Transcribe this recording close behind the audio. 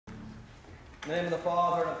In the name of the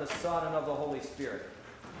Father, and of the Son, and of the Holy Spirit.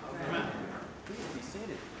 Amen. Please be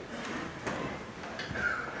seated.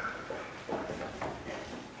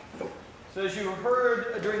 So as you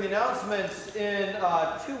heard during the announcements, in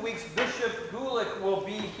 2 weeks, Bishop Gulick will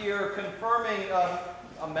be here confirming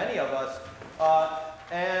many of us.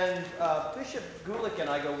 And Bishop Gulick and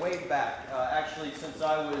I go way back, actually, since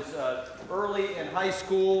I was early in high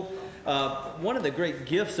school. One of the great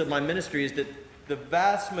gifts of my ministry is that the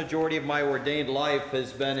vast majority of my ordained life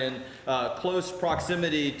has been in close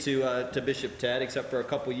proximity to Bishop Ted, except for a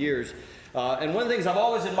couple years. And one of the things I've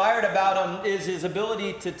always admired about him is his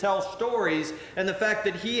ability to tell stories, and the fact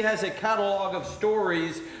that he has a catalog of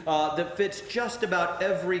stories that fits just about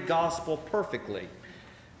every gospel perfectly.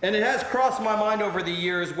 And it has crossed my mind over the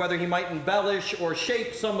years whether he might embellish or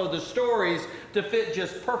shape some of the stories to fit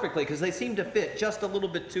just perfectly, because they seem to fit just a little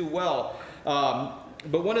bit too well.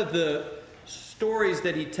 But one of the stories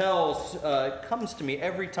that he tells comes to me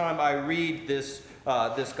every time I read this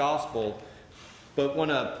gospel. But one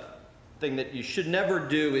thing that you should never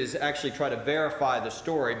do is actually try to verify the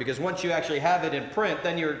story, because once you actually have it in print,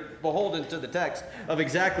 then you're beholden to the text of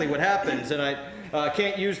exactly what happens. And I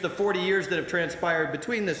can't use the 40 years that have transpired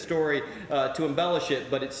between this story to embellish it,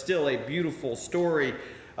 but it's still a beautiful story.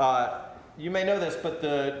 You may know this, but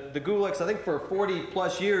the Gulicks, I think for 40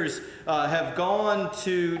 plus years, have gone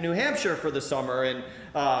to New Hampshire for the summer, and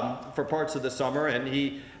for parts of the summer, and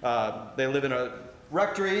they live in a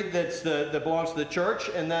rectory that belongs to the church,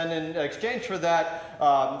 and then in exchange for that,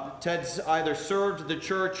 Ted's either served the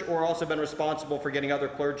church or also been responsible for getting other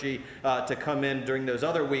clergy to come in during those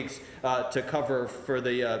other weeks to cover for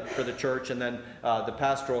the church, and then the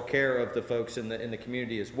pastoral care of the folks in the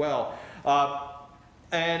community as well.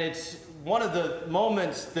 And it's one of the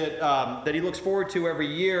moments that he looks forward to every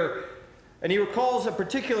year. And he recalls a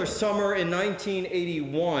particular summer in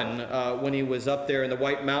 1981 when he was up there in the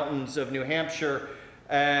White Mountains of New Hampshire,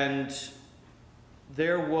 and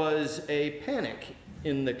there was a panic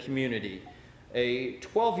in the community. A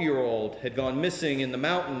 12-year-old had gone missing in the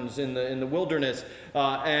mountains, in the wilderness,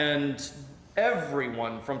 and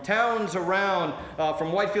everyone from towns around,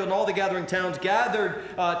 from Whitefield and all the gathering towns, gathered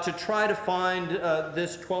to try to find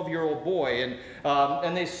this 12-year-old boy.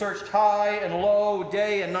 And they searched high and low,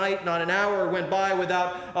 day and night. Not an hour went by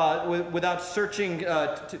without searching,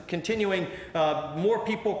 continuing. More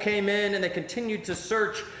people came in, and they continued to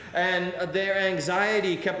search. And their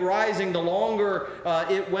anxiety kept rising the longer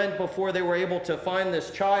it went before they were able to find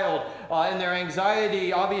this child. And their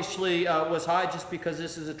anxiety obviously was high just because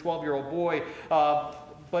this is a 12-year-old boy.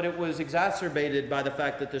 But it was exacerbated by the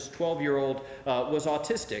fact that this 12-year-old was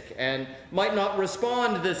autistic and might not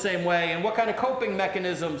respond the same way. And what kind of coping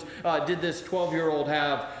mechanisms did this 12-year-old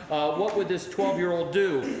have? What would this 12-year-old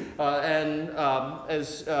do?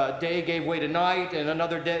 As day gave way to night, and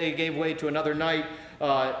another day gave way to another night,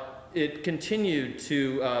 it continued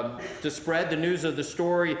to spread. The news of the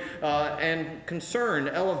story and concern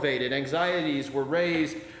elevated. Anxieties were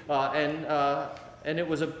raised, and it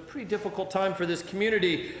was a pretty difficult time for this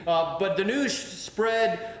community. But the news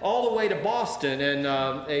spread all the way to Boston, and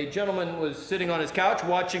a gentleman was sitting on his couch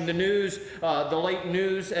watching the news, the late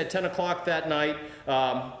news at 10 o'clock that night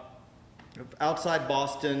outside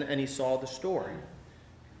Boston, and he saw the story.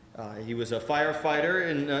 He was a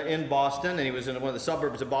firefighter in Boston, and he was in one of the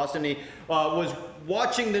suburbs of Boston. He was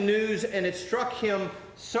watching the news, and it struck him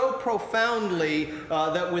so profoundly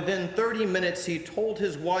that within 30 minutes he told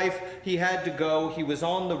his wife he had to go. He was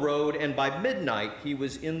on the road, and by midnight he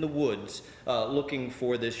was in the woods looking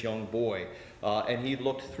for this young boy. And he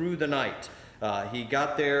looked through the night. He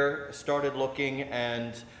got there, started looking,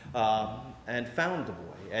 and found the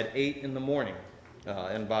boy at 8 in the morning.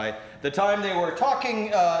 And by the time they were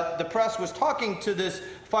talking, the press was talking to this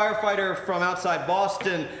firefighter from outside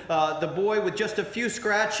Boston. The boy with just a few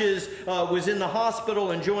scratches was in the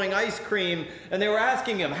hospital enjoying ice cream, and they were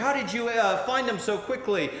asking him, "How did you find him so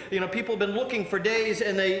quickly? You know, people have been looking for days,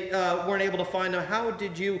 and they weren't able to find him. How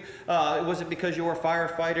did you, was it because you were a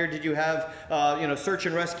firefighter? Did you have, search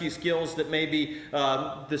and rescue skills that maybe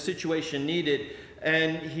the situation needed?"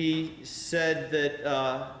 And he said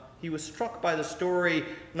that he was struck by the story,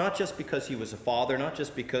 not just because he was a father, not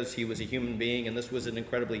just because he was a human being, and this was an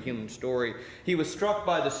incredibly human story. He was struck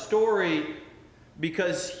by the story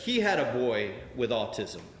because he had a boy with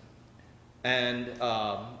autism. And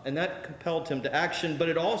that compelled him to action, but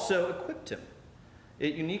it also equipped him.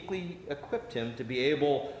 It uniquely equipped him to be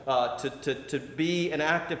able to be an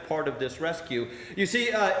active part of this rescue. You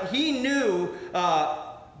see, he knew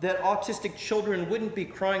that autistic children wouldn't be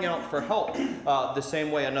crying out for help the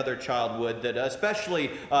same way another child would, that especially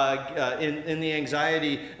in the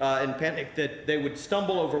anxiety and panic, that they would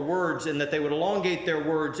stumble over words and that they would elongate their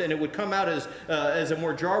words and it would come out as a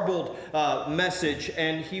more jarbled message.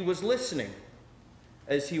 And he was listening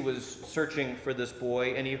as he was searching for this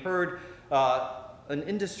boy, and he heard an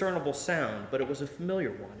indiscernible sound, but it was a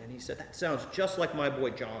familiar one. And he said, "That sounds just like my boy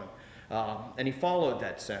John." And he followed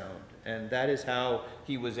that sound. And that is how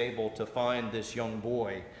he was able to find this young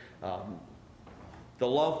boy. The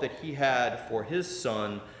love that he had for his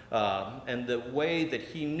son and the way that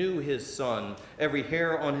he knew his son, every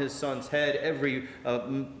hair on his son's head, every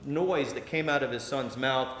noise that came out of his son's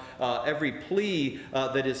mouth, every plea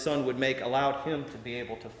that his son would make allowed him to be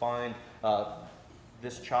able to find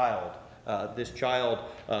this child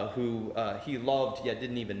who he loved yet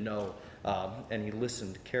didn't even know, and he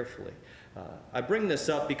listened carefully. I bring this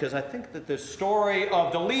up because I think that the story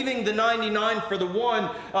of the leaving the 99 for the one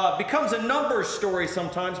becomes a numbers story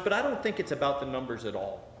sometimes, but I don't think it's about the numbers at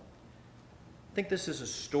all. I think this is a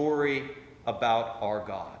story about our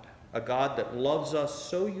God, a God that loves us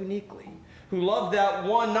so uniquely, who loved that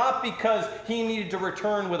one not because he needed to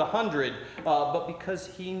return with 100, but because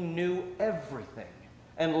he knew everything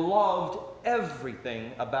and loved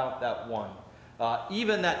everything about that one.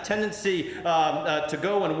 Even that tendency to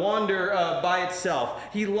go and wander by itself.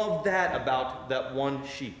 He loved that about that one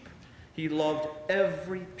sheep. He loved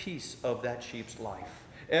every piece of that sheep's life.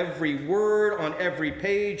 Every word on every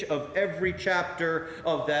page of every chapter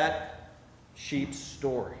of that sheep's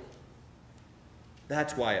story.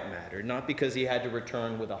 That's why it mattered. Not because he had to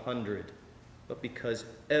return with 100, but because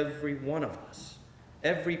every one of us,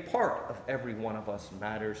 every part of every one of us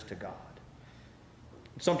matters to God.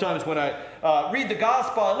 Sometimes when I read the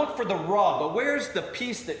gospel, I look for the rub. But where's the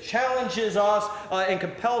piece that challenges us and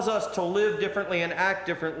compels us to live differently and act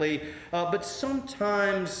differently? But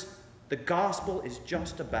sometimes the gospel is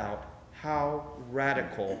just about how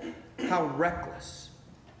radical, how reckless,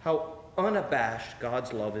 how unabashed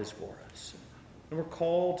God's love is for us. And we're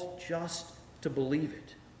called just to believe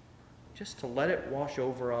it, just to let it wash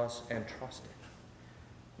over us and trust it.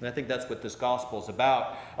 And I think that's what this gospel is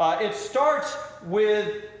about. It starts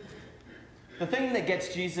with the thing that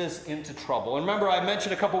gets Jesus into trouble. And remember, I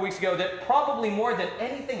mentioned a couple weeks ago that probably more than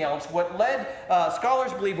anything else, what led,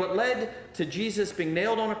 scholars believe, what led to Jesus being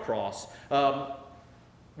nailed on a cross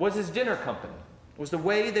was his dinner company, was the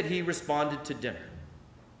way that he responded to dinner.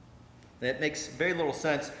 And it makes very little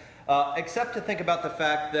sense, except to think about the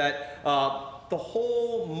fact that the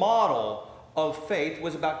whole model of faith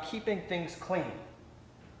was about keeping things clean.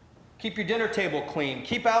 Keep your dinner table clean.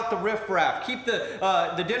 Keep out the riffraff. Keep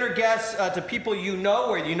the dinner guests to people you know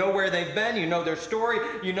where they've been, you know their story,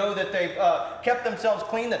 you know that they've kept themselves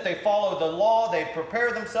clean, that they follow the law, they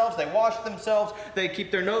prepare themselves, they wash themselves, they keep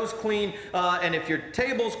their nose clean, and if your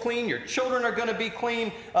table's clean, your children are going to be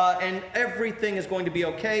clean, and everything is going to be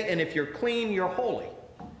okay, and if you're clean, you're holy.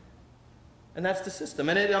 And that's the system.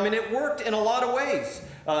 And it worked in a lot of ways.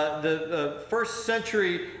 The first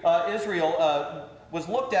century Israel was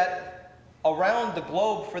looked at around the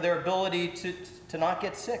globe for their ability to not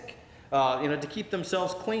get sick, to keep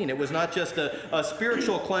themselves clean. It was not just a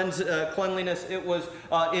spiritual cleanliness, it was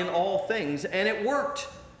in all things. And it worked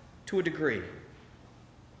to a degree,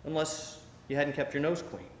 unless you hadn't kept your nose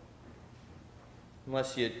clean,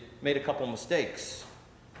 unless you made a couple mistakes.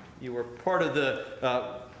 You were part of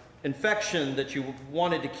the infection that you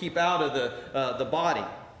wanted to keep out of the body.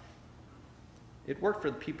 It worked for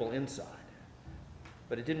the people inside.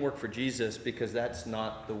 But it didn't work for Jesus because that's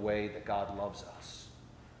not the way that God loves us.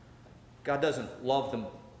 God doesn't love the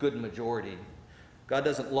good majority. God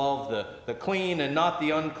doesn't love the clean and not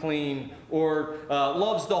the unclean, or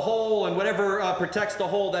loves the whole, and whatever protects the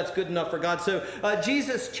whole, that's good enough for God. So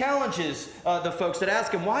Jesus challenges the folks that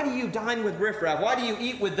ask him, why do you dine with riffraff? Why do you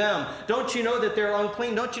eat with them? Don't you know that they're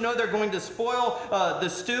unclean? Don't you know they're going to spoil the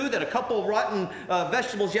stew, that a couple rotten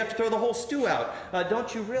vegetables, you have to throw the whole stew out?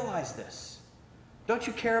 Don't you realize this? Don't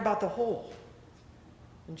you care about the whole?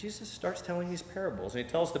 And Jesus starts telling these parables. And he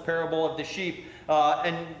tells the parable of the sheep.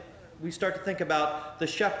 And we start to think about the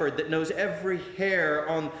shepherd that knows every hair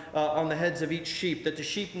on the heads of each sheep. That the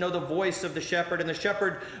sheep know the voice of the shepherd, and the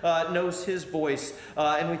shepherd knows his voice.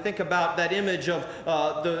 And we think about that image of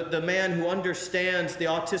the man who understands the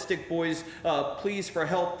autistic boy's pleas for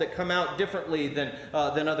help that come out differently than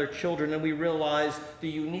other children. And we realize the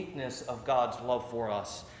uniqueness of God's love for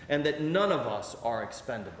us, and that none of us are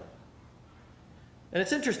expendable. And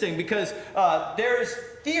it's interesting because there's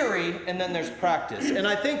theory and then there's practice. And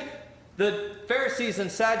I think the Pharisees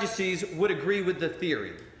and Sadducees would agree with the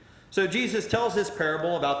theory. So Jesus tells this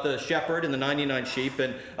parable about the shepherd and the 99 sheep,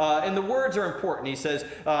 and the words are important. He says,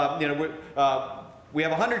 we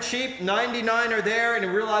have 100 sheep, 99 are there, and he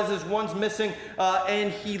realizes one's missing,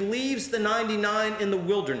 and he leaves the 99 in the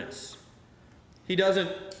wilderness. He doesn't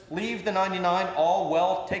leave the 99 all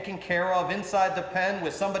well taken care of inside the pen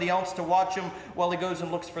with somebody else to watch him while he goes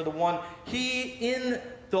and looks for the one. He, in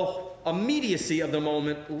the immediacy of the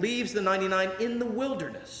moment, leaves the 99 in the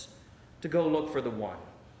wilderness to go look for the one.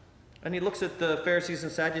 And he looks at the Pharisees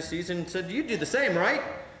and Sadducees and said, you do the same, right?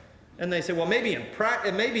 And they say, well, maybe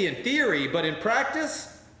in theory, but in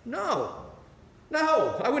practice, no.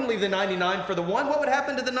 No, I wouldn't leave the 99 for the one. What would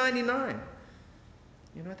happen to the 99?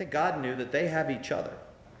 You know, I think God knew that they have each other.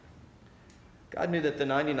 God knew that the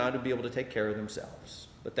 99 would be able to take care of themselves.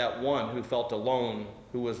 But that one who felt alone,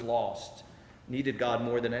 who was lost, needed God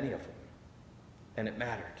more than any of them. And it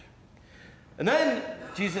mattered. And then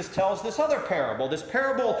Jesus tells this other parable,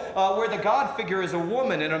 where the God figure is a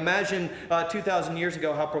woman. And imagine 2,000 years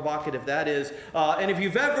ago how provocative that is. And if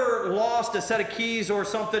you've ever lost a set of keys or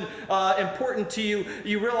something important to you,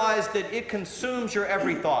 you realize that it consumes your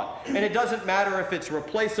every thought. And it doesn't matter if it's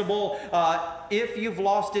replaceable. If you've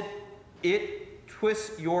lost it, it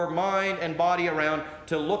twists your mind and body around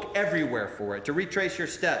to look everywhere for it, to retrace your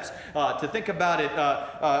steps, to think about it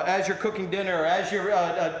as you're cooking dinner, as you're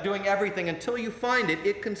doing everything until you find it.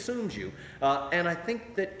 It consumes you. And I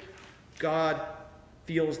think that God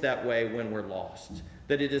feels that way when we're lost,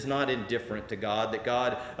 that it is not indifferent to God, that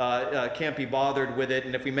God can't be bothered with it,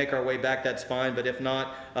 and if we make our way back, that's fine, but if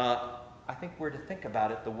not, I think we're to think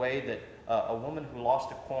about it the way that a woman who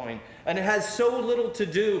lost a coin, and it has so little to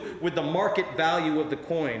do with the market value of the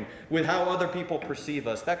coin, with how other people perceive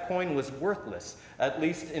us. That coin was worthless, at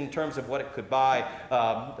least in terms of what it could buy,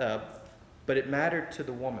 but it mattered to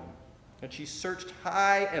the woman. And she searched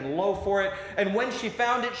high and low for it, and when she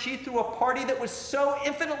found it, she threw a party that was so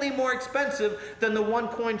infinitely more expensive than the one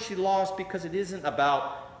coin she lost, because it isn't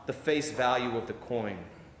about the face value of the coin.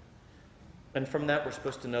 And from that, we're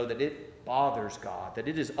supposed to know that it bothers God, that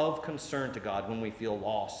it is of concern to God when we feel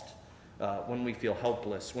lost, when we feel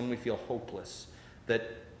helpless, when we feel hopeless, that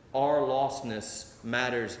our lostness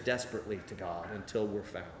matters desperately to God until we're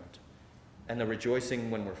found. And the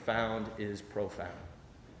rejoicing when we're found is profound.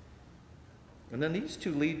 And then these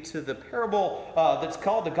two lead to the parable that's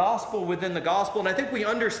called the gospel within the gospel. And I think we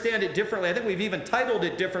understand it differently. I think we've even titled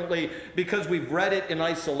it differently because we've read it in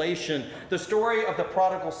isolation. The story of the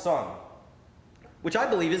prodigal son, which I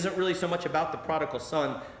believe isn't really so much about the prodigal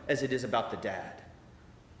son as it is about the dad.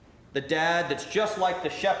 The dad that's just like the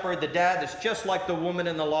shepherd, the dad that's just like the woman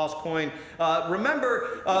in the lost coin.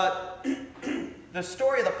 Remember, the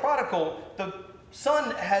story of the prodigal, the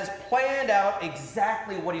son has planned out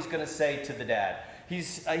exactly what he's going to say to the dad.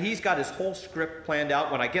 He's got his whole script planned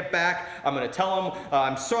out. When I get back, I'm going to tell him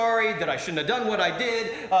I'm sorry that I shouldn't have done what I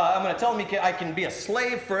did. I'm going to tell him I can be a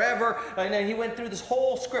slave forever. And then he went through this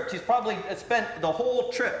whole script. He's probably spent the whole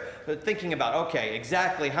trip thinking about, okay,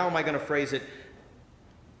 exactly how am I going to phrase it?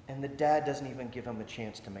 And the dad doesn't even give him a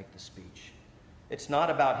chance to make the speech. It's not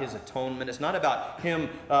about his atonement. It's not about him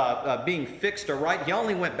being fixed or right. He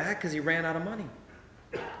only went back because he ran out of money.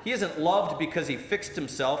 He isn't loved because he fixed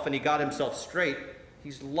himself and he got himself straight.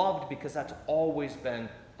 He's loved because that's always been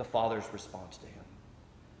the father's response to him.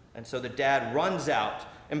 And so the dad runs out,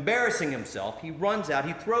 embarrassing himself. He runs out.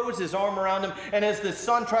 He throws his arm around him. And as the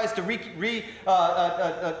son tries to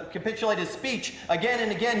recapitulate his speech again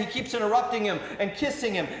and again, he keeps interrupting him and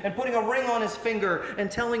kissing him and putting a ring on his finger and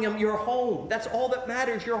telling him, you're home. That's all that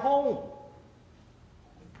matters. You're home.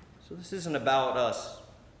 So this isn't about us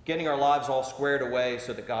getting our lives all squared away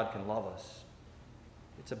so that God can love us.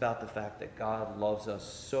 It's about the fact that God loves us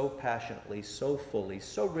so passionately, so fully,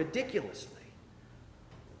 so ridiculously,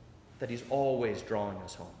 that he's always drawing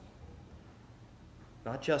us home.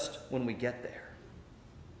 Not just when we get there,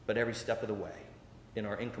 but every step of the way, in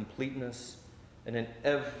our incompleteness, and in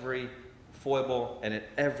every foible, and in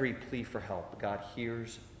every plea for help. God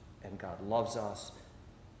hears, and God loves us.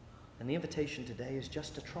 And the invitation today is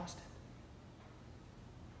just to trust it.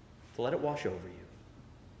 To let it wash over you.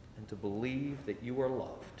 And to believe that you are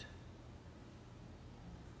loved.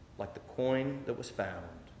 Like the coin that was found.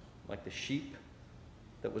 Like the sheep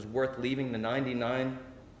that was worth leaving the 99.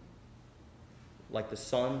 Like the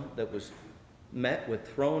son that was met with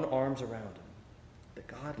thrown arms around him. That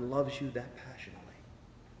God loves you that passionately.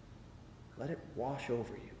 Let it wash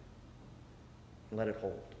over you. And let it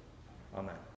hold. Amen.